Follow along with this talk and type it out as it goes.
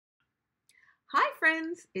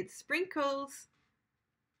friends, it's Sprinkles.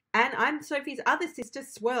 And I'm Sophie's other sister,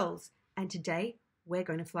 Swirls. And today we're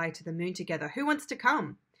going to fly to the moon together. Who wants to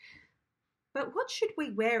come? But what should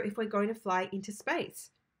we wear if we're going to fly into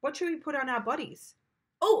space? What should we put on our bodies?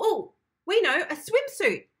 Oh, we know, a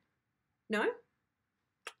swimsuit. No?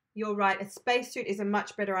 You're right, a spacesuit is a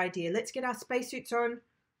much better idea. Let's get our spacesuits on.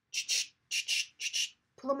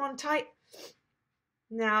 Pull them on tight.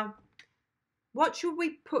 Now, what should we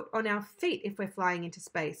put on our feet if we're flying into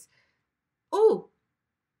space? Oh,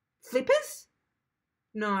 flippers?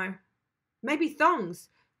 No. Maybe thongs.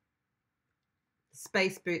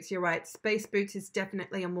 Space boots, you're right. Space boots is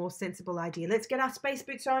definitely a more sensible idea. Let's get our space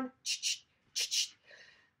boots on.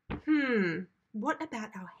 What about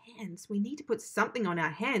our hands? We need to put something on our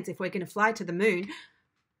hands if we're going to fly to the moon.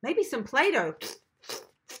 Maybe some Play-Doh.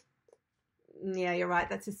 Yeah, you're right.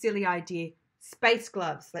 That's a silly idea. Space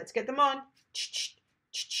gloves. Let's get them on.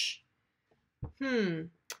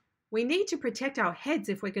 We need to protect our heads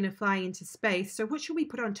if we're going to fly into space. So what should we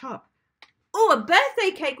put on top? Oh, a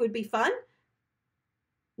birthday cake would be fun.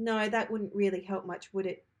 No, that wouldn't really help much, would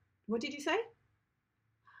it? What did you say?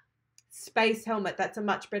 Space helmet. That's a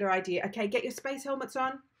much better idea. Okay, get your space helmets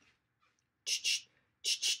on.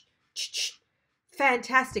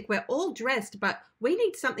 Fantastic. We're all dressed, but we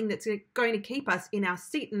need something that's going to keep us in our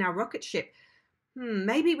seat in our rocket ship.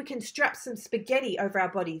 Maybe we can strap some spaghetti over our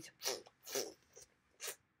bodies.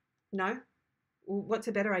 No? What's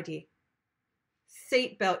a better idea?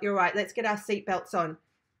 Seat belt. You're right. Let's get our seat belts on.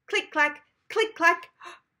 Click, clack, click, clack.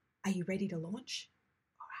 Are you ready to launch?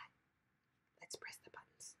 All right. Let's press the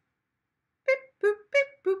buttons. Beep, boop, beep,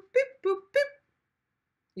 boop, beep, boop, beep.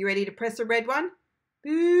 You ready to press a red one?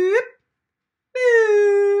 Boop,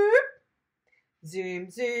 boop. Zoom,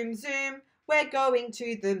 zoom, zoom. We're going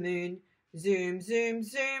to the moon. Zoom, zoom,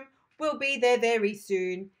 zoom. We'll be there very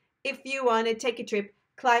soon. If you want to take a trip,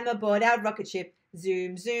 climb aboard our rocket ship.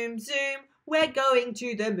 Zoom, zoom, zoom. We're going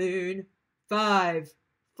to the moon. 5,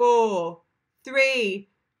 4, 3,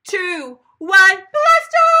 2, 1.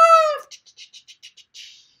 Blast off!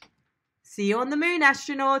 See you on the moon,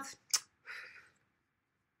 astronauts.